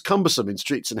described as cumbersome in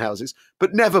streets and houses,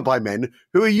 but never by men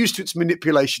who are used to its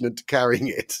manipulation and to carrying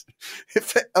it.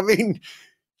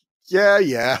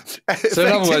 Yeah. So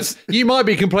in other words, you might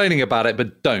be complaining about it,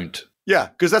 but don't. Yeah,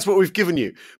 because that's what we've given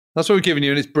you. That's what we've given you,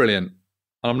 and it's brilliant.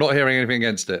 And I'm not hearing anything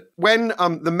against it. When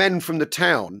the men from the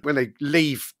town, when they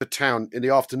leave the town in the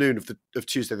afternoon of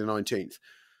Tuesday the 19th,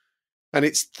 and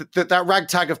it's that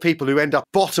ragtag of people who end up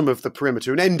bottom of the perimeter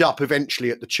and end up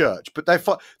eventually at the church, but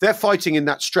they're fighting in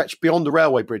that stretch beyond the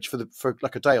railway bridge for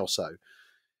like a day or so.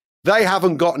 They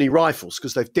haven't got any rifles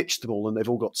because they've ditched them all and they've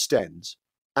all got Stens.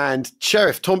 And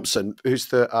Sheriff Thompson, who's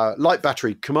the light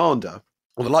battery commander,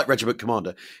 or the light regiment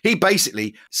commander, he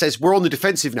basically says, we're on the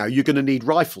defensive now, you're going to need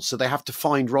rifles. So they have to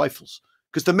find rifles.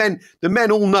 Because the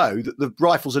men all know that the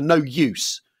rifles are no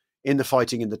use in the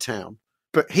fighting in the town.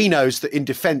 But he knows that in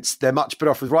defence, they're much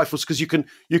better off with rifles because you can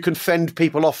fend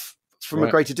people off from a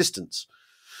greater distance.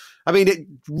 I mean, it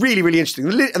really, really interesting.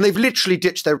 And they've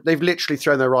literally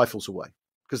thrown their rifles away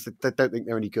because they don't think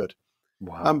they're any good.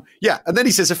 Wow. And then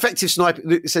he says effective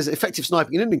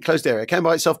sniping in an enclosed area can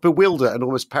by itself bewilder and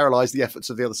almost paralyse the efforts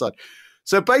of the other side.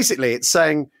 So basically, it's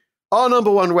saying our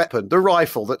number one weapon, the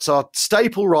rifle, that's our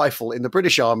staple rifle in the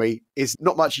British Army, is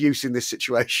not much use in this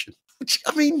situation. Which,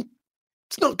 I mean,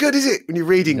 it's not good, is it, when you're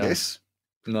reading this?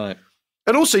 No.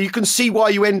 And also, you can see why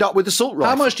you end up with assault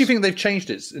rifles. How much do you think they've changed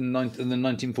it in the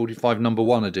 1945 number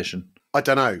 1 edition? I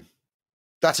don't know.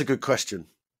 That's a good question.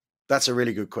 That's a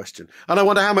really good question. And I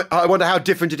wonder how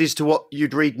different it is to what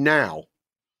you'd read now,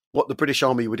 what the British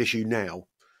Army would issue now.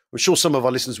 I'm sure some of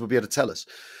our listeners will be able to tell us.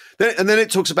 And then it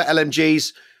talks about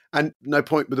LMGs and no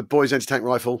point with the boys anti-tank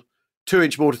rifle,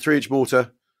 2-inch mortar, 3-inch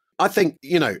mortar. I think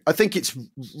it's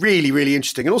really, really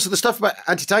interesting. And also the stuff about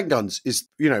anti-tank guns is,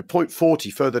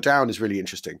 .40 further down is really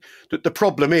interesting. The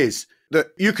problem is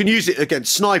that you can use it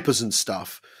against snipers and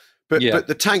stuff, but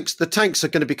the tanks are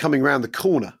going to be coming around the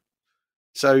corner.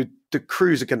 So the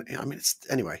crews are going to,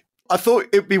 anyway, I thought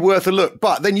it'd be worth a look.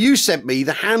 But then you sent me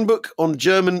the handbook on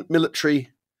German military.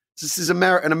 This is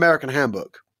an American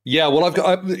handbook. Yeah, well, I've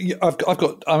got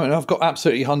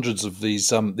absolutely hundreds of these.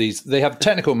 They have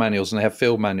technical manuals and they have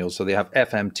field manuals. So they have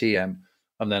FM, TM,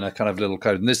 and then a kind of little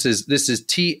code. And this is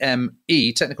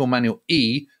TME, technical manual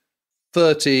E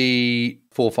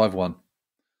 30451.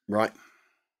 Right.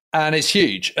 And it's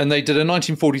huge. And they did a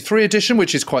 1943 edition,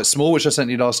 which is quite small, which I sent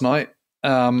you last night.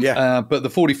 But the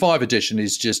 45 edition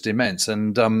is just immense.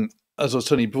 And as I was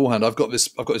telling you beforehand, I've got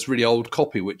this really old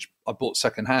copy which I bought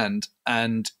secondhand,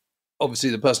 and obviously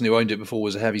the person who owned it before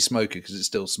was a heavy smoker because it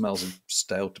still smells of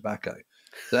stale tobacco.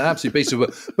 It's an absolute piece of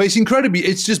work. But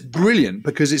it's just brilliant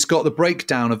because it's got the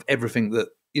breakdown of everything that,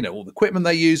 all the equipment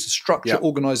they use, the structure,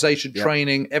 organisation,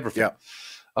 training, everything.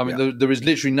 There is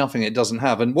literally nothing it doesn't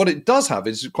have. And what it does have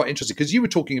is quite interesting because you were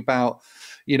talking about,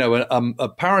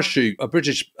 a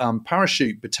British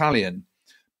parachute battalion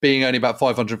being only about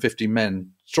 550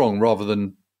 men strong rather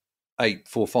than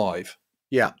 845.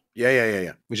 Yeah.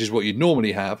 Which is what you'd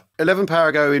normally have. 11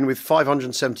 para go in with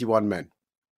 571 men.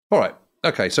 All right.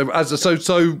 Okay. So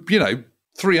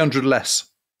 300 less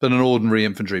than an ordinary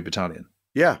infantry battalion.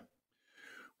 Yeah.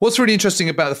 What's really interesting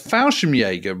about the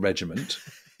Fallschirmjäger regiment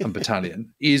and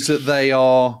battalion is that they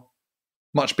are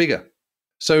much bigger.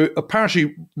 So a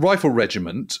parachute rifle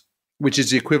regiment, which is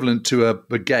the equivalent to a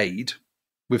brigade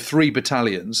with 3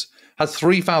 battalions, has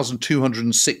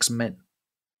 3,206 men.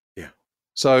 Yeah.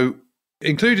 So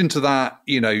including to that,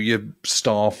 your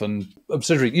staff and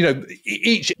auxiliary,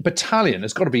 each battalion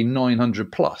has got to be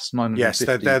 900 plus,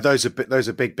 950. Yes, those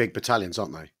are big battalions,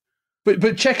 aren't they?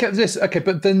 But check out this.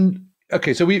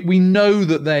 Okay, so we know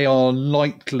that they are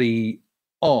lightly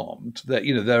armed, that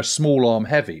they're small arm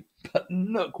heavy. But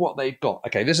look what they've got.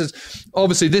 Okay, this is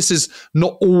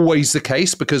not always the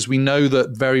case because we know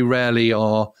that very rarely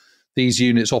are these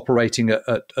units operating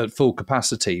at full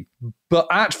capacity. But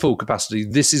at full capacity,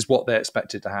 this is what they're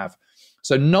expected to have.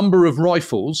 So number of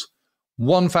rifles,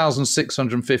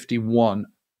 1,651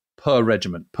 per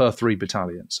regiment, per 3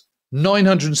 battalions.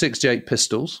 968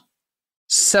 pistols,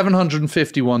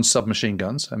 751 submachine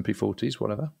guns, MP40s,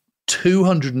 whatever.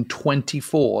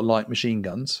 224 light machine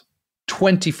guns.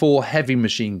 24 heavy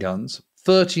machine guns,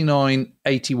 39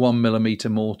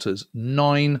 81mm mortars,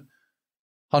 9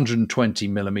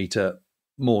 120mm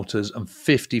mortars, and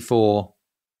 54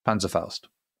 Panzerfaust.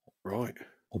 Right.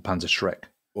 Or Panzerschreck.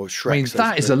 Or Schreck. I mean,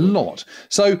 that is a lot.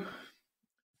 So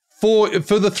for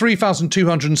the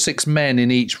 3,206 men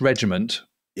in each regiment,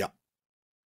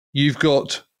 you've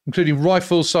got, including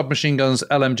rifles, submachine guns,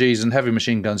 LMGs, and heavy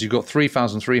machine guns, you've got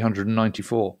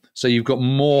 3,394. So you've got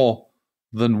more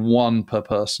than 1 per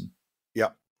person. Yeah.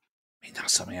 I mean,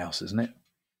 that's something else, isn't it?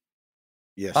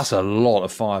 Yes. That's a lot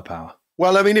of firepower.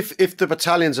 Well, I mean, if the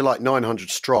battalions are like 900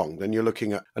 strong, then you're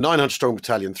looking at a 900 strong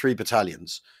battalion, 3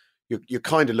 battalions. You're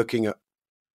kind of looking at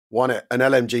an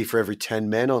LMG for every 10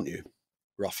 men, aren't you?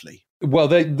 Roughly. Well,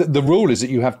 the rule is that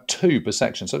you have 2 per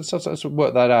section. So let's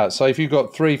work that out. So if you've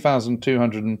got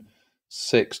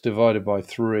 3,206 divided by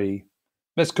 3,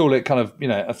 let's call it kind of,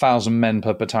 1,000 men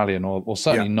per battalion, or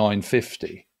certainly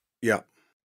 950. Yeah.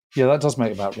 Yeah, that does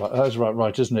make about right. That's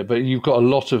right, isn't it? But you've got a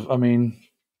lot of,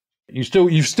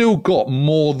 you've still got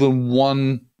more than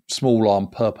 1 small arm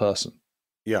per person.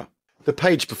 Yeah. The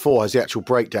page before has the actual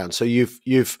breakdown. So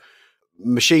you've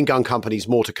machine gun companies,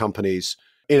 mortar companies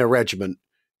in a regiment.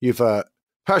 You've a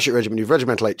parachute regiment, you've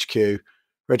regimental HQ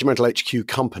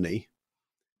company.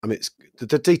 I mean, it's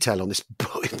the detail on this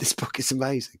book is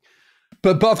amazing.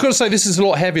 But I've got to say, this is a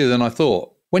lot heavier than I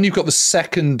thought. When you've got the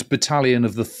 2nd Battalion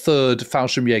of the 3rd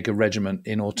Fallschirmjäger Regiment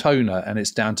in Ortona and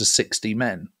it's down to 60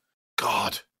 men.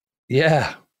 God.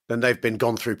 Yeah. Then they've been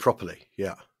gone through properly.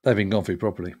 Yeah. They've been gone through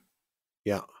properly.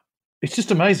 Yeah. It's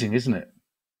just amazing, isn't it?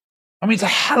 I mean, it's a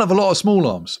hell of a lot of small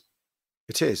arms.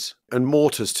 It is. And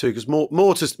mortars too, because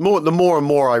the more and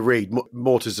more I read,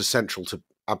 mortars are central to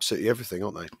absolutely everything,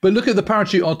 aren't they? But look at the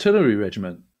Parachute Artillery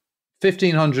Regiment.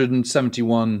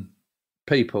 1,571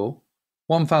 people,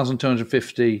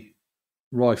 1,250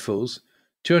 rifles,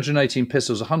 218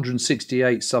 pistols,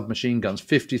 168 submachine guns,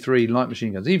 53 light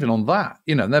machine guns. Even on that,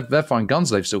 they're fine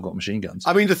guns. They've still got machine guns.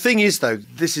 I mean, the thing is, though,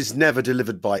 this is never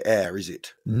delivered by air, is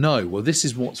it? No. Well, this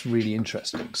is what's really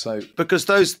interesting. So, because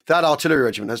that artillery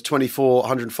regiment has 24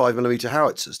 105mm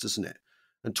howitzers, doesn't it?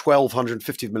 And 12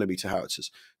 150mm howitzers.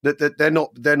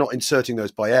 They're not inserting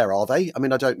those by air, are they? I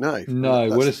mean, I don't know. No.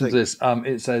 Well, listen to this.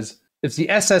 It says, it's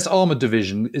the SS Armored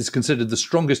Division is considered the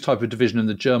strongest type of division in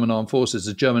the German Armed Forces.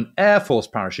 The German Air Force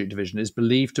Parachute Division is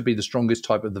believed to be the strongest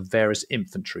type of the various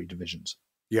infantry divisions.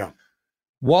 Yeah.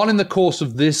 While in the course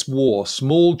of this war,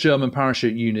 small German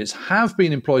parachute units have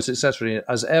been employed successfully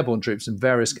as airborne troops in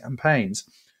various campaigns.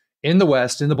 In the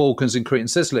West, in the Balkans, in Crete and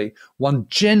Sicily, one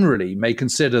generally may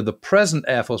consider the present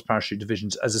Air Force parachute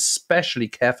divisions as especially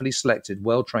carefully selected,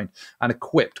 well-trained and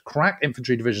equipped crack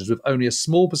infantry divisions with only a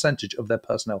small percentage of their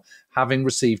personnel having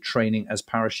received training as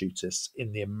parachutists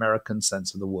in the American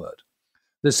sense of the word.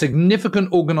 The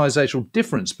significant organizational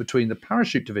difference between the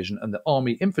parachute division and the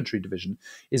Army Infantry Division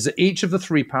is that each of the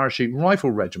 3 parachute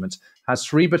rifle regiments has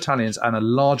 3 battalions and a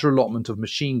larger allotment of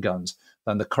machine guns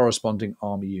than the corresponding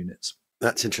Army units.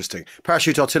 That's interesting.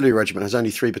 Parachute Artillery Regiment has only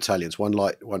 3 battalions, 2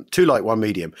 light, 1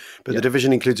 medium. But the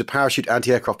division includes a parachute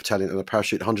anti-aircraft battalion and a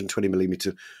parachute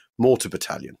 120mm mortar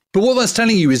battalion. But what that's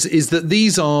telling you is that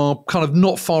these are kind of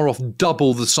not far off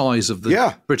double the size of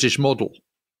the British model.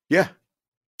 Yeah.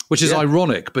 Which is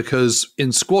ironic because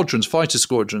in squadrons, fighter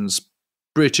squadrons,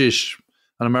 British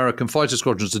and American fighter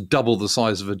squadrons are double the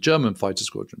size of a German fighter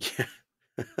squadron. Yeah.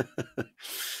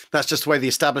 That's just the way the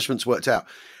establishment's worked out.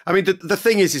 I mean, the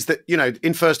thing is that,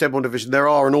 in 1st Airborne Division, there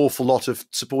are an awful lot of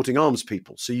supporting arms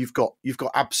people. So you've got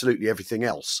absolutely everything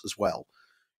else as well.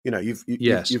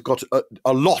 You've got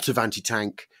a lot of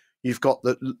anti-tank. You've got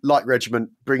the light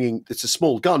regiment bringing, it's a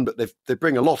small gun, but they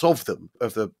bring a lot of them,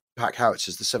 of the pack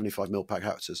howitzers, the 75mm pack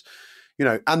howitzers,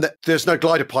 and there's no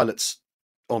glider pilots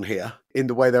on here in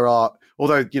the way there are,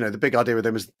 although, the big idea with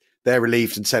them is they're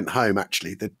relieved and sent home,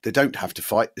 actually. They don't have to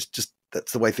fight. It's just,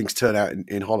 that's the way things turn out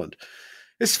in Holland.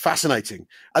 It's fascinating.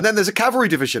 And then there's a cavalry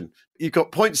division. You've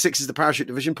got 0.6 is the parachute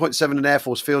division, 0.7 an Air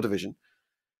Force field division.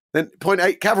 Then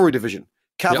 0.8 cavalry division.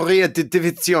 Cavalleria de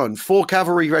Division, 4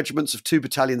 cavalry regiments of 2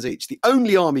 battalions each. The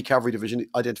only army cavalry division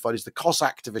identified is the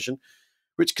Cossack division,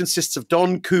 which consists of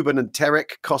Don, Kuban and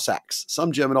Terek Cossacks.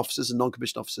 Some German officers and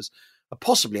non-commissioned officers are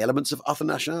possibly elements of other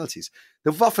nationalities.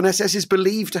 The Waffen SS is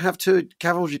believed to have 2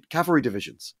 cavalry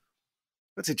divisions.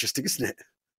 That's interesting, isn't it?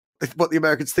 What the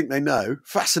Americans think they know.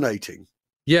 Fascinating.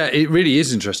 Yeah, it really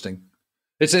is interesting.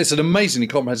 It's an amazingly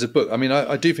comprehensive book. I mean,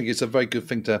 I do think it's a very good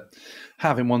thing to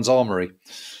have in one's armoury.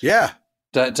 Yeah.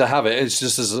 To have it. It's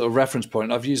just as a reference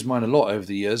point. I've used mine a lot over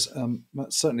the years.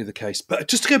 That's certainly the case. But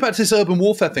just to go back to this urban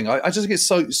warfare thing, I just think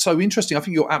it's so interesting. I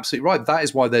think you're absolutely right. That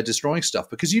is why they're destroying stuff.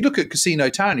 Because you look at Casino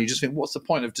Town, you just think, what's the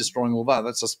point of destroying all that?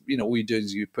 That's just, all you're doing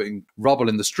is you're putting rubble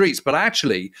in the streets. But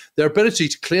actually, their ability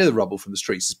to clear the rubble from the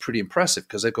streets is pretty impressive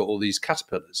because they've got all these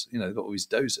caterpillars. They've got all these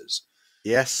dozers.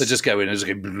 Yes. They just go in and just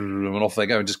go, and off they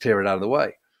go and just clear it out of the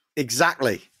way.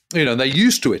 Exactly. They're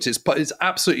used to it. It's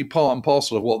absolutely part and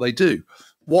parcel of what they do.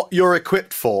 What you're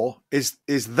equipped for is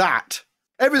that.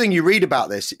 Everything you read about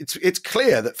this, it's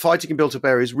clear that fighting in built-up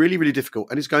areas is really, really difficult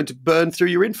and is going to burn through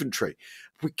your infantry.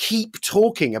 We keep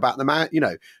talking about the man,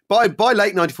 by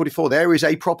late 1944, there is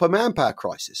a proper manpower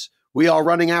crisis. We are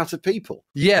running out of people.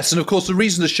 Yes, and of course the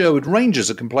reason the Sherwood Rangers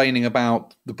are complaining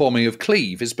about the bombing of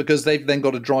Cleve is because they've then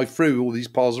got to drive through all these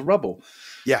piles of rubble.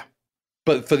 Yeah.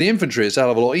 But for the infantry, it's a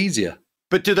hell of a lot easier.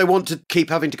 But do they want to keep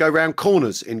having to go round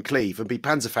corners in Cleve and be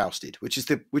Panzerfausted, which is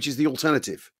the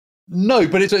alternative? No,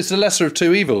 but it's the lesser of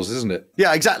two evils, isn't it?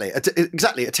 Yeah, exactly.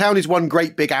 Exactly. A town is one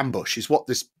great big ambush, is what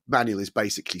this manual is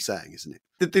basically saying, isn't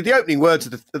it? The opening words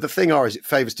of the thing are, is it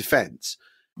favours defence.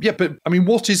 Yeah, but I mean,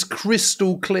 what is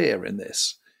crystal clear in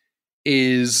this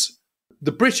is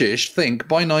the British think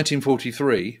by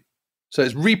 1943, so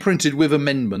it's reprinted with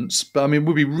amendments, but I mean, it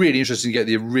would be really interesting to get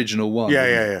the original one.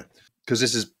 Yeah. Because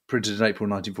this is printed in April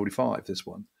 1945, this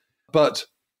one. But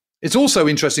it's also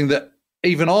interesting that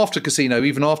even after Casino,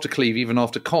 even after Cleve, even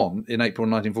after Caen in April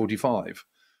 1945,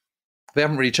 They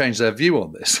haven't really changed their view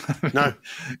on this. No.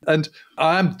 And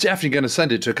I am definitely going to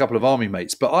send it to a couple of army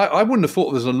mates, but I wouldn't have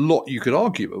thought there's a lot you could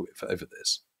argue with over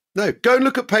this. No, go and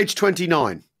look at page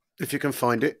 29, if you can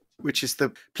find it, which is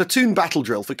the platoon battle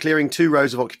drill for clearing 2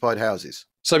 rows of occupied houses.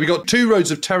 So we got 2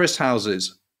 rows of terraced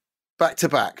houses. Back to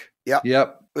back. Yep.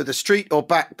 Yep. With a street or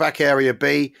back area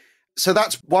B. So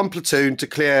that's 1 platoon to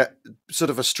clear sort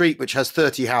of a street which has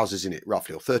 30 houses in it,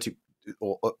 roughly, or 30,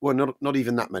 or well, not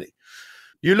even that many.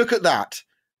 You look at that,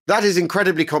 that is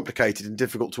incredibly complicated and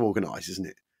difficult to organise, isn't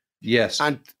it? Yes.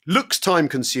 And looks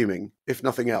time-consuming, if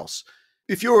nothing else.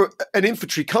 If you're an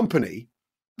infantry company,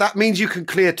 that means you can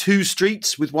clear 2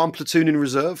 streets with 1 platoon in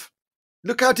reserve.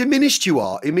 Look how diminished you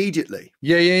are immediately.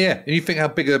 Yeah. And you think how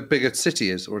big a city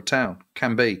is, or a town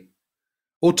can be.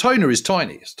 Altona is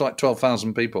tiny. It's like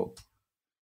 12,000 people.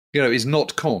 You know, it's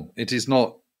not Caen. It's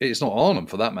not Arnhem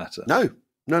for that matter. No.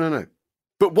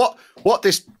 But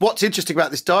what's interesting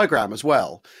about this diagram as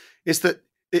well is that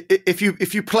if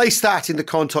you place that in the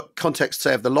context,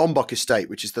 say, of the Lombok estate,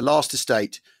 which is the last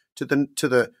estate to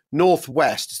the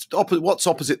northwest, what's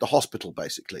opposite the hospital,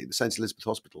 basically, the St. Elizabeth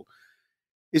Hospital,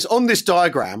 is on this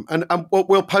diagram, and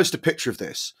we'll post a picture of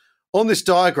this. On this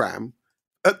diagram,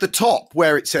 at the top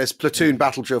where it says platoon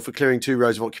battle drill for clearing 2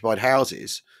 rows of occupied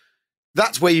houses,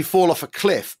 that's where you fall off a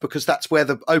cliff because that's where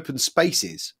the open space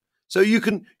is. So you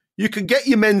can get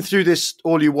your men through this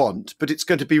all you want, but it's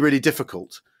going to be really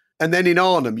difficult. And then in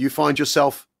Arnhem, you find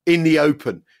yourself in the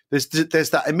open. There's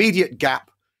that immediate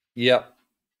gap. Yep.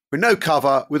 With no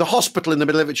cover, with a hospital in the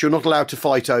middle of it you're not allowed to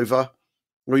fight over,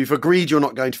 or you've agreed you're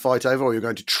not going to fight over, or you're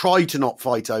going to try to not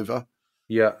fight over.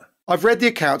 Yeah. I've read the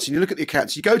accounts, and you look at the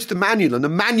accounts, you go to the manual, and the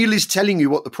manual is telling you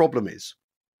what the problem is.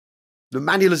 The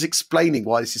manual is explaining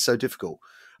why this is so difficult.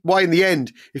 Why, in the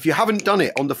end, if you haven't done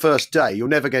it on the first day, you're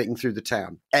never getting through the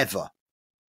town, ever.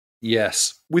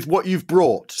 Yes. With what you've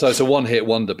brought. So it's a one-hit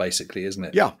wonder, basically, isn't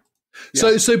it? Yeah.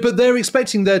 But they're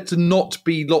expecting there to not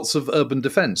be lots of urban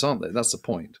defence, aren't they? That's the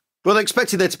point. Well, they're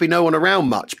expecting there to be no one around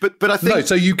much, but I think... No,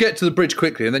 so you get to the bridge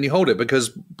quickly and then you hold it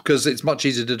because it's much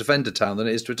easier to defend a town than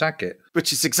it is to attack it.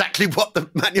 Which is exactly what the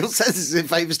manual says is in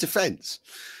favours defence.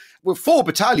 Well, 4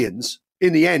 battalions,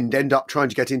 in the end up trying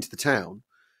to get into the town.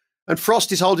 And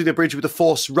Frost is holding the bridge with a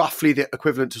force roughly the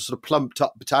equivalent to sort of plumped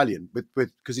up battalion,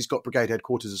 because he's got brigade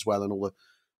headquarters as well and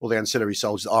all the ancillary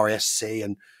soldiers, RSC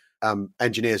and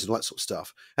engineers and all that sort of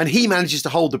stuff. And he manages to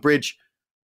hold the bridge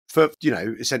for,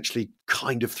 essentially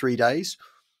kind of 3 days,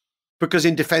 because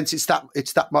in defence it's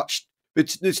that much.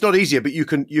 It's not easier, but you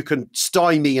can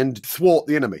stymie and thwart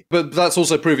the enemy. But that's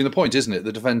also proving the point, isn't it?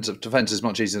 The defence is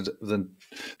much easier than.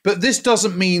 But this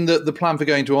doesn't mean that the plan for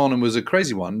going to Arnhem was a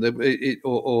crazy one,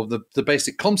 or the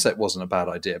basic concept wasn't a bad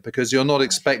idea, because you're not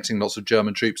expecting lots of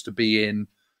German troops to be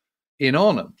in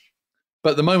Arnhem.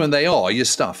 But the moment they are, you're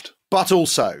stuffed. But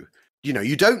also,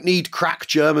 you don't need crack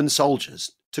German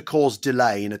soldiers to cause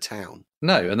delay in a town.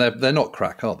 No, and they're not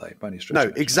crack, are they? By any stretch.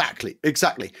 No, exactly.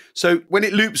 So when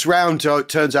it loops round to it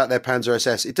turns out they're Panzer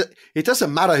SS, it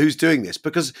doesn't matter who's doing this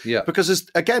because as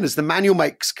the manual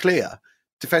makes clear,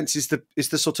 defence is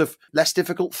the sort of less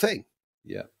difficult thing.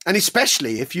 Yeah, and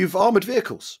especially if you've armoured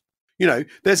vehicles.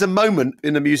 There's a moment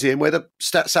in the museum where the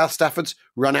South Staffords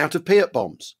run out of Piat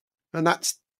bombs, and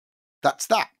that's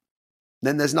that.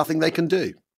 Then there's nothing they can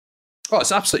do. Oh,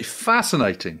 it's absolutely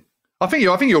fascinating. I think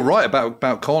you're right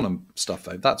about Caen and stuff,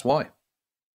 though. That's why.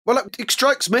 Well, it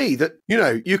strikes me that,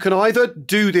 you can either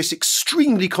do this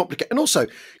extremely complicated, and also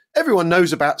everyone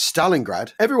knows about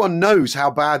Stalingrad. Everyone knows how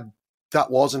bad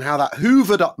that was and how that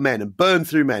hoovered up men and burned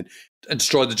through men. And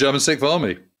destroyed the German Sixth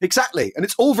Army. Exactly. And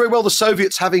it's all very well the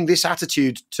Soviets having this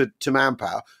attitude to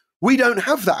manpower. We don't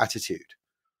have that attitude.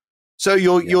 So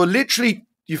you're literally,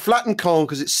 you flatten Caen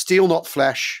because it's steel, not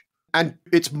flesh. And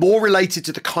it's more related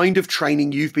to the kind of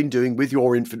training you've been doing with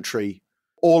your infantry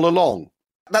all along.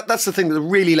 That's the thing that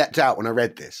really leapt out when I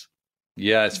read this.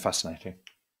 Yeah, it's fascinating.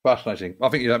 Fascinating. I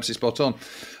think you're absolutely spot on.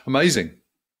 Amazing.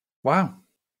 Wow.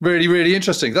 Really, really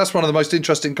interesting. That's one of the most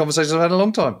interesting conversations I've had in a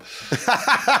long time.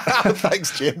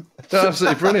 Thanks, Jim.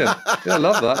 Absolutely brilliant. Yeah, I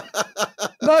love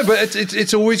that. No, but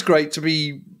it's always great to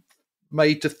be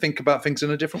made to think about things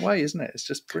in a different way, isn't it? It's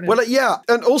just brilliant. Well, yeah.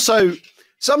 And also,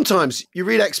 sometimes you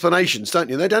read explanations, don't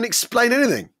you? They don't explain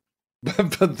anything.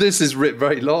 But this is writ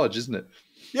very large, isn't it?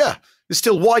 Yeah.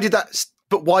 Still, why did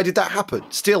that happen?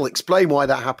 Still, explain why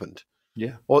that happened.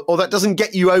 Yeah. Or that doesn't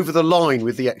get you over the line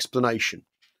with the explanation.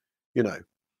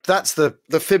 That's the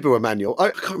Fibua manual. I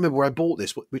can't remember where I bought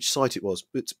this, which site it was.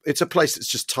 It's a place that's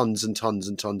just tons and tons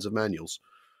and tons of manuals,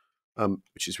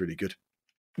 which is really good.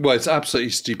 Well, it's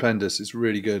absolutely stupendous. It's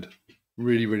really good.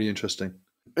 Really, really interesting.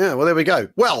 Yeah, well, there we go.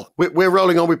 Well, we're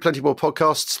rolling on with plenty more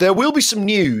podcasts. There will be some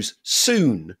news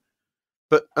soon,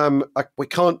 but we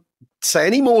can't say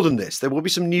any more than this. There will be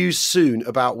some news soon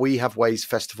about We Have Ways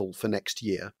Festival for next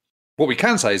year. What we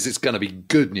can say is it's going to be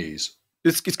good news.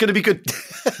 It's going to be good.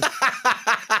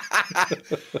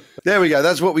 There we go.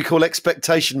 That's what we call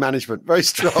expectation management. Very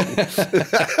strong.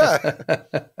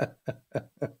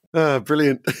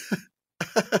 Brilliant.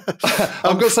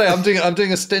 I'm going to say I'm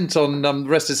doing a stint on The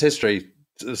Rest is History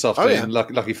this afternoon. Oh, yeah.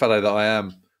 Lucky fellow that I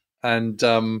am, and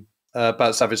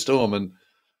about Savage Storm, and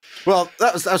well,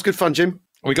 that was good fun, Jim.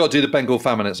 We got to do the Bengal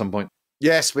famine at some point.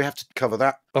 Yes, we have to cover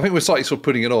that. I think we're slightly sort of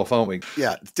putting it off, aren't we?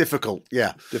 Yeah, it's difficult.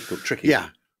 Yeah, difficult, tricky. Yeah,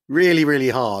 really, really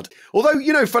hard. Although,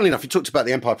 funnily enough, you talked about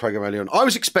the Empire program earlier on. I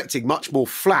was expecting much more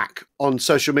flack on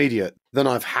social media than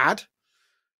I've had.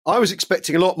 I was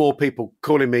expecting a lot more people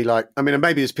calling me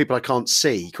maybe there's people I can't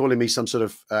see calling me some sort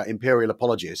of imperial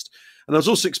apologist. And I was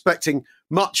also expecting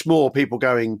much more people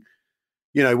going,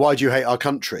 why do you hate our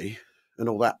country and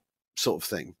all that sort of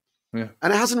thing. Yeah.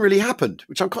 And it hasn't really happened,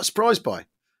 which I'm quite surprised by. I've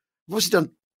obviously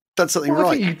done something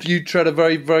right. I think you tread a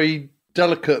very, very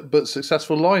delicate but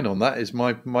successful line on that, is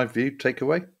my view,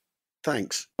 takeaway.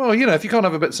 Thanks. Well, if you can't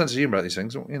have a bit of sense of humour about these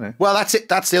things, Well, that's it.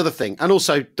 That's the other thing. And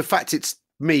also the fact it's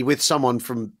me with someone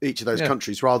from each of those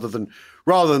countries rather than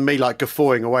me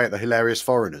guffawing away at the hilarious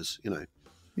foreigners,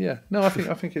 Yeah. No, I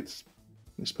think it's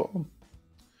spot on.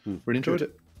 Really enjoyed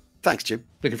it. Thanks, Jim.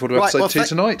 Looking forward to episode 2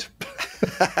 tonight.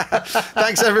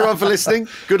 Thanks, everyone, for listening.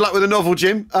 Good luck with the novel,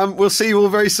 Jim. We'll see you all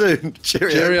very soon.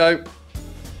 Cheerio. Cheerio.